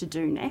really love to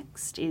do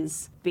next,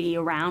 is be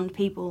around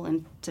people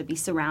and to be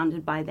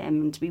surrounded by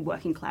them and to be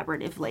working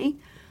collaboratively.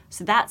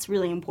 So that's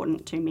really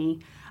important to me.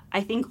 I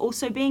think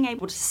also being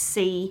able to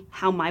see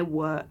how my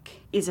work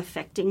is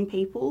affecting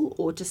people,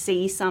 or to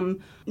see some,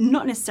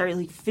 not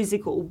necessarily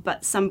physical,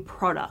 but some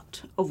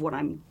product of what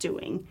I'm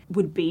doing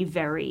would be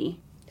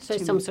very... So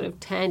some sort of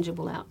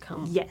tangible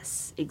outcome.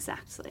 Yes,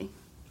 exactly.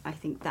 I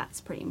think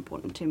that's pretty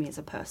important to me as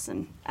a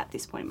person at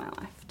this point in my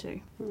life too.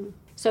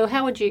 So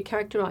how would you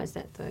characterise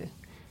that though?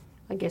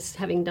 I guess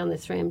having done the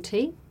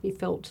 3MT, you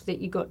felt that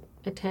you got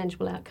a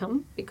tangible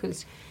outcome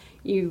because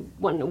you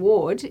won an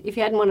award. If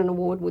you hadn't won an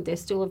award, would there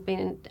still have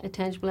been a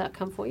tangible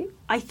outcome for you?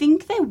 I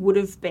think there would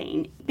have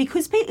been,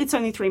 because it's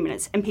only 3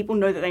 minutes and people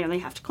know that they only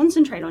have to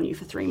concentrate on you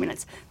for 3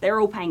 minutes. They're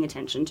all paying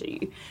attention to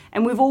you.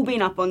 And we've all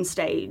been up on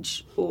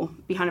stage or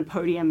behind a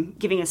podium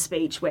giving a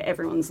speech where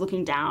everyone's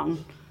looking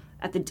down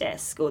at the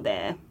desk, or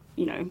they're,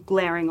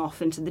 glaring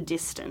off into the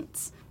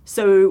distance.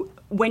 So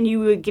when you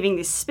were giving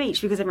this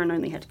speech, because everyone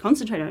only had to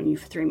concentrate on you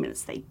for 3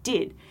 minutes, they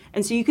did.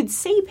 And so you could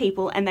see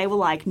people and they were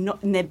like,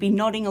 and they'd be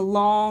nodding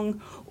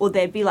along, or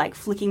they'd be like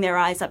flicking their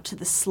eyes up to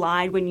the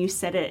slide when you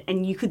said it,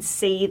 and you could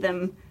see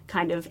them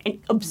kind of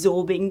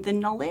absorbing the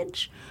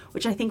knowledge,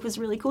 which I think was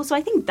really cool. So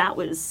I think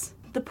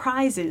the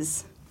prize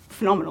is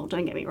phenomenal,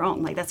 don't get me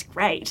wrong, that's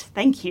great,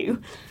 thank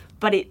you.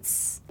 But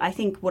I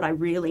think what I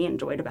really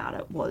enjoyed about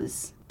it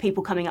was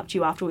people coming up to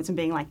you afterwards and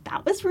being like,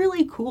 that was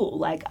really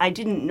cool, I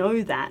didn't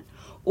know that,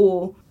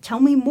 or tell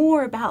me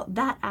more about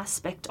that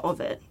aspect of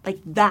it.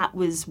 That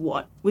was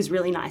what was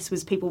really nice,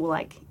 was people were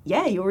like,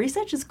 yeah, your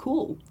research is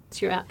cool.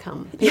 It's your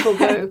outcome. People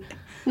go,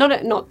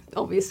 not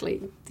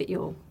obviously that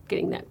you're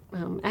getting that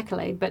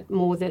accolade, but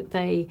more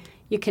that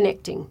you're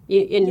connecting,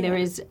 there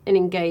is an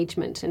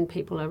engagement and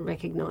people are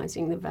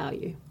recognising the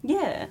value.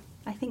 Yeah,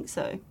 I think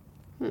so.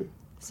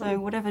 So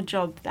whatever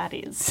job that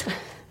is.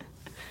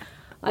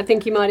 I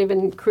think you might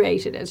even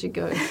create it as you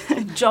go.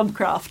 Job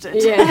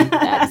crafted. Yeah,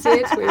 that's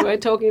it. We were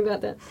talking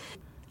about that.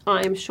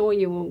 I am sure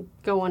you will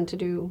go on to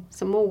do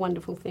some more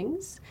wonderful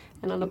things,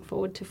 and I look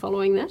forward to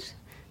following that.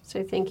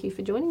 So thank you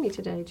for joining me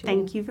today, Julie.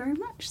 Thank you very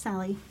much,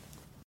 Sally.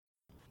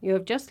 You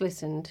have just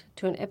listened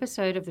to an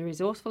episode of the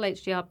Resourceful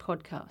HDR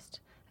podcast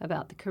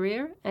about the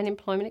career and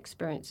employment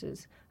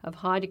experiences of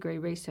high degree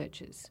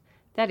researchers.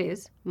 That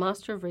is,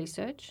 Master of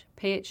Research,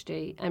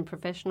 PhD and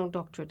professional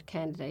doctorate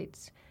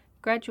candidates,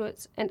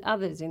 graduates and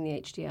others in the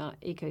HDR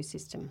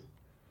ecosystem.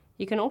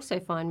 You can also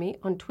find me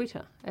on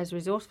Twitter as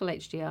Resourceful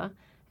HDR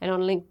and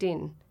on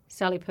LinkedIn,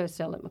 Sally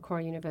Purcell at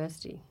Macquarie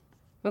University.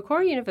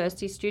 Macquarie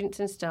University students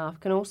and staff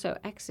can also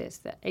access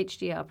the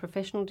HDR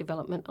Professional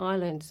Development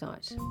iLearn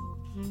site.